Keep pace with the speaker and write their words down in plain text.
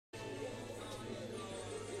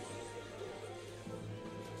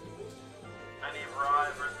Danny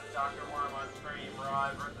Rye versus Dr. Worm on stream.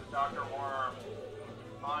 Rye versus Dr. Worm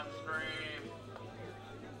on stream.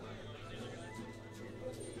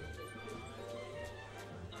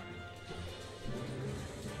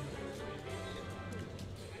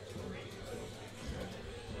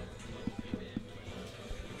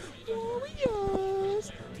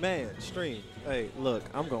 Warriors. Man, stream. Hey, look,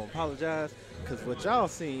 I'm gonna apologize because what y'all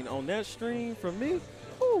seen on that stream from me,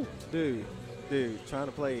 whew, dude, trying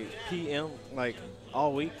to play PM like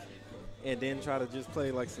all week and then try to just play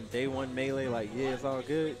like some day one melee, like yeah, it's all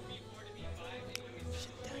good.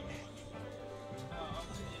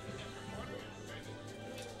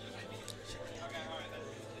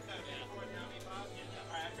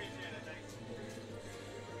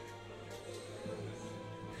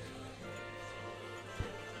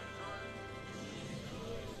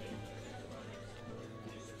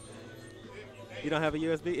 You don't have a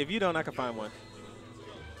USB? If you don't, I can find one.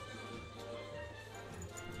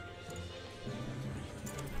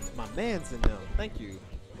 My man's in them. Thank you.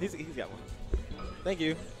 He's got one. Thank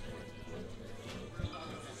you.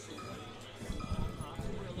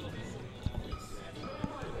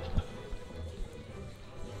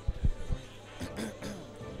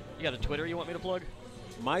 You got a Twitter you want me to plug?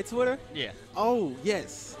 My Twitter? Yeah. Oh,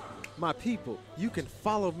 yes. My people, you can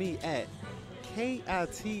follow me at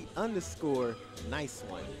KIT_nice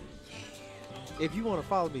one. If you want to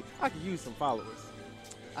follow me, I could use some followers.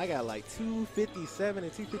 I got like 257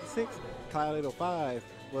 and 256. Cloud805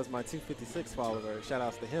 was my 256 follower. Shout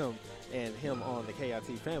outs to him and him on the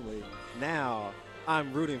KIT family. Now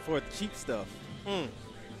I'm rooting for the cheap stuff.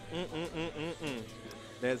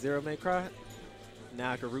 That Zero May Cry.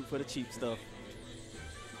 Now I can root for the cheap stuff.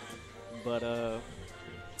 But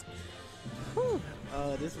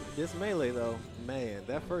this melee though, man,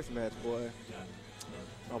 that first match, boy,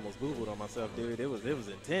 almost boo-booed on myself, dude. It was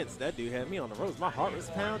intense. That dude had me on the ropes. My heart was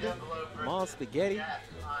pounding, mom spaghetti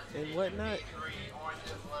and whatnot. You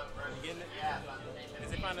getting it?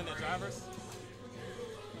 Is it finding the drivers?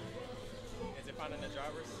 Is it finding the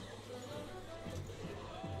drivers?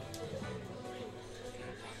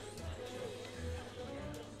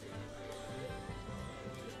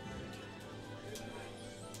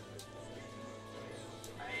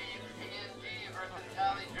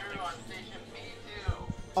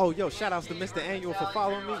 Oh, yo, shout outs to Mr. Annual for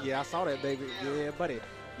following me. Yeah, I saw that, baby. Yeah, buddy.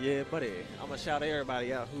 Yeah, buddy. I'm going to shout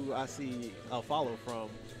everybody out who I see a follow from.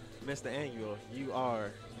 Mr. Annual, you are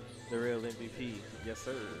the real MVP. Yes,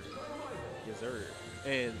 sir. Yes, sir.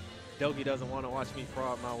 And Dogi doesn't want to watch me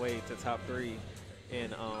fraud my way to top 3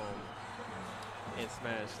 in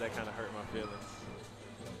Smash. That kind of hurt my feelings.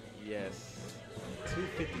 Yes.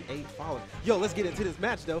 258 followers. Yo, let's get into this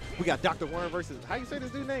match, though. We got Dr. Worm versus, how you say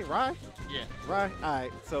this dude's name? Rye? Yeah. Rye? All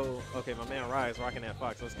right. So, okay, my man Rye is rocking that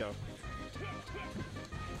Fox. Let's go.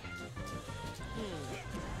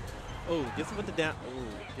 Oh, gets him with the down.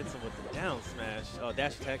 Oh, gets him with the down smash. Oh,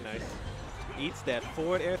 dash attack, nice. Eats that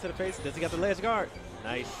forward air to the face. Does he got the ledge guard?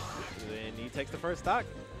 Nice. And he takes the first stock.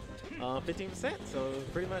 15%. So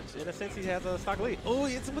pretty much, in a sense, he has a stock lead. Oh,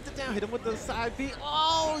 he hits him with the down. Hit him with the side B.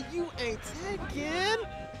 Oh, you ain't taking.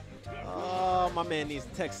 Oh, my man needs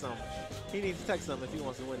to tech some. He needs to tech some if he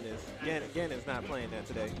wants to win this. Gannon's not playing that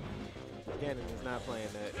today. Gannon is not playing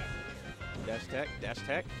that. Dash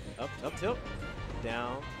attack, up tilt,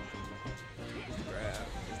 down. Grab.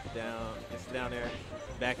 It's down there.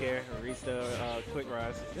 Back air. Reach the quick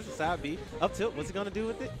rise. This is side B. Up tilt. What's he gonna do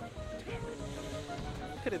with it?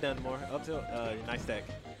 Could have done more. Up tilt. Nice stack.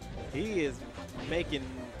 He is making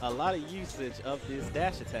a lot of usage of this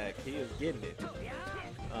dash attack. He is getting it.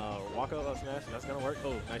 Walk up smash. That's gonna work.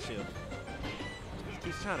 Oh, nice shield.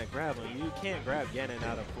 He's trying to grab him. You can't grab Ganon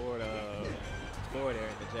out of forward air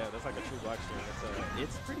in the jab. That's like a true block string.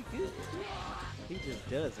 It's pretty good. He just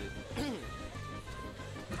does it.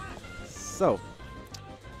 So,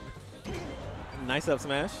 nice up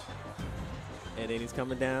smash. And then he's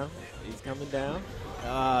coming down. He's coming down.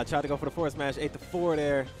 Tried to go for the forward smash. Ate the forward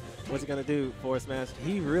air. What's he going to do? Forward smash.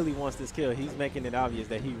 He really wants this kill. He's making it obvious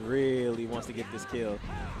that he really wants to get this kill.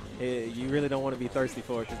 You really don't want to be thirsty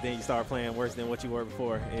for it because then you start playing worse than what you were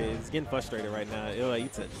before. It's getting frustrated right now.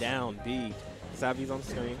 It's a down B. Sabi's on the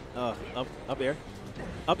screen. Up air.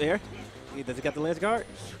 Up air. Does he got the ledge guard?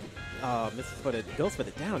 Misses for the, goes for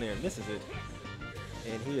the down air, misses it.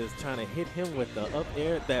 And he is trying to hit him with the up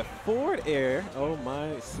air, that forward air. Oh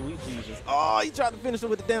my sweet Jesus. Oh, he tried to finish it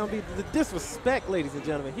with the down B. The disrespect, ladies and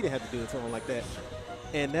gentlemen. He didn't have to do it to him like that.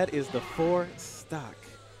 And that is the 4 stock.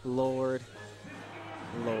 Lord,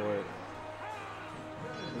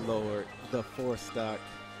 the 4 stock.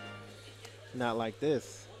 Not like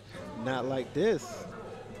this. Not like this.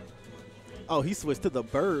 Oh, he switched to the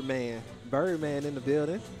Birdman. Birdman in the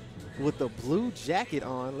building with the blue jacket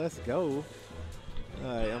on. Let's go.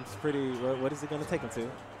 All right, I'm pretty. What is it going to take him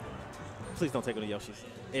to? Please don't take him to Yoshi's.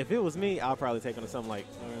 If it was me, I'll probably take him to something like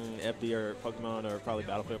FD or Pokemon or probably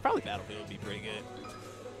Battlefield. Probably Battlefield would be pretty good.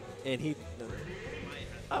 And he.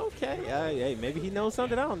 Okay, hey, maybe he knows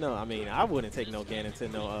something I don't know. I mean, I wouldn't take no Ganon to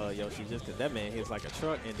no Yoshi just because that man hits like a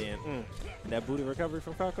truck, and then that booty recovery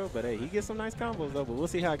from Falco. But hey, he gets some nice combos though. But we'll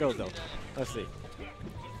see how it goes though. Let's see.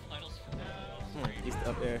 He's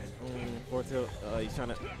up there. Four tilt. He's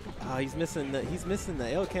trying to. He's missing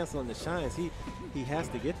the L cancel and the shines. He has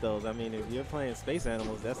to get those. I mean, if you're playing Space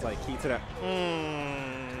Animals, that's like key to that.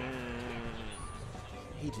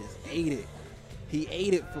 He just ate it. He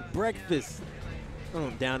ate it for breakfast.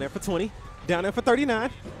 Down there for 20. Down there for 39.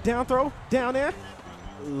 Down throw. Down there.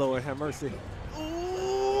 Lord have mercy.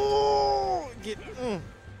 Ooh, get.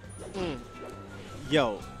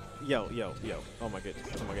 Yo. Oh my goodness.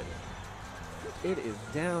 Oh my goodness. It is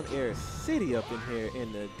down air city up in here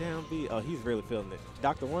in the down B. Oh, he's really feeling it.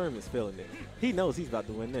 Dr. Worm is feeling it. He knows he's about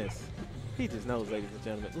to win this. He just knows, ladies and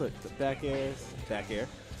gentlemen. Look, the back airs, back air.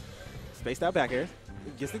 Spaced out back air.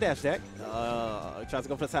 Gets the dash attack. Tries to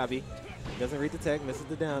go for the side B. Doesn't read the tech, misses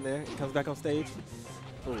the down there. He comes back on stage.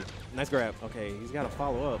 Ooh, nice grab. Okay, he's got to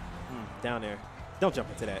follow up. Down there. Don't jump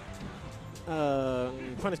into that.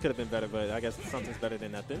 Punish could have been better, but I guess something's better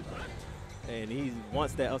than nothing. And he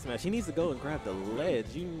wants that up smash. He needs to go and grab the ledge.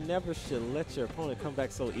 You never should let your opponent come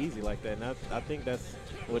back so easy like that. And I think that's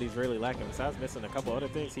what he's really lacking. Besides missing a couple other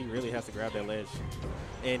things, he really has to grab that ledge.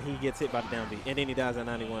 And he gets hit by the down B. And then he dies at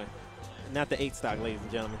 91. Not the 8 stock, ladies and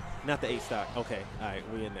gentlemen. Not the 8 stock. Okay, all right,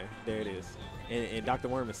 we in there. There it is. And Dr.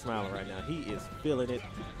 Worm is smiling right now. He is feeling it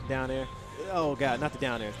down there. Oh, God, not the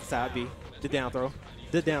down there. The side B. The down throw.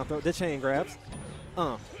 The down throw. The chain grabs.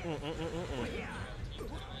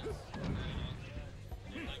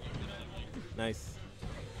 Nice.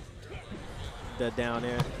 The down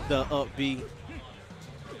air. The up B.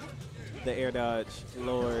 The air dodge.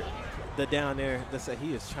 Lord. The down there,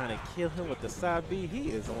 he is trying to kill him with the side B. He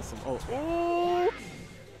is on some oh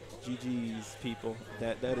GG's people.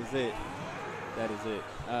 That is it. That is it.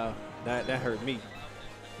 That hurt me.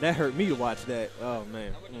 That hurt me to watch that. Oh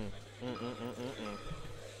man.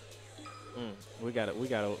 We gonna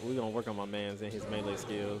work on my man's and his melee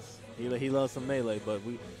skills. He loves some melee, but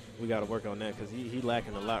we gotta work on that because he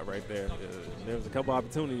lacking a lot right there. There was a couple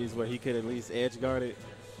opportunities where he could at least edge guard it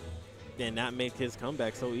and not make his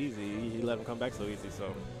comeback so easy. He let him come back so easy.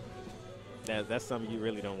 So that's something you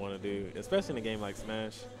really don't want to do, especially in a game like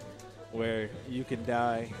Smash, where you can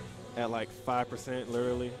die at like 5%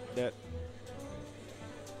 literally. That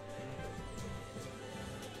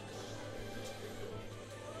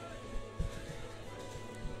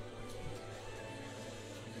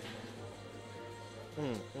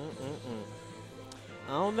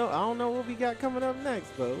I don't know what we got coming up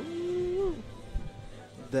next, but ooh,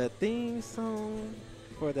 the theme song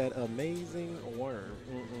for that amazing Worm.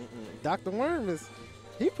 Dr. Worm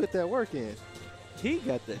he put that work in. He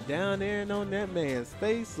got the down air on that man's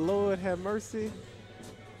face. Lord have mercy.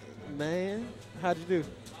 Man, how'd you do?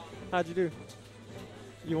 How'd you do?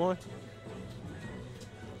 You won?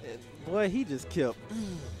 Boy, he just kept.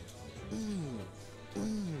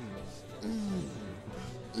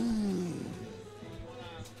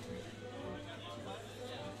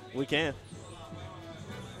 We can.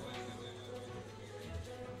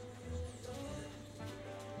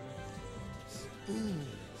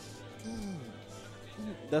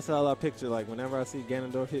 That's all I picture. Like whenever I see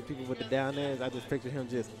Ganondorf hit people with the down airs, I just picture him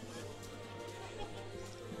just.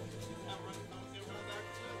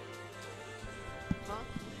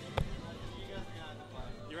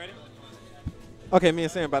 You ready? Okay, me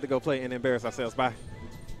and Sam about to go play and embarrass ourselves. Bye.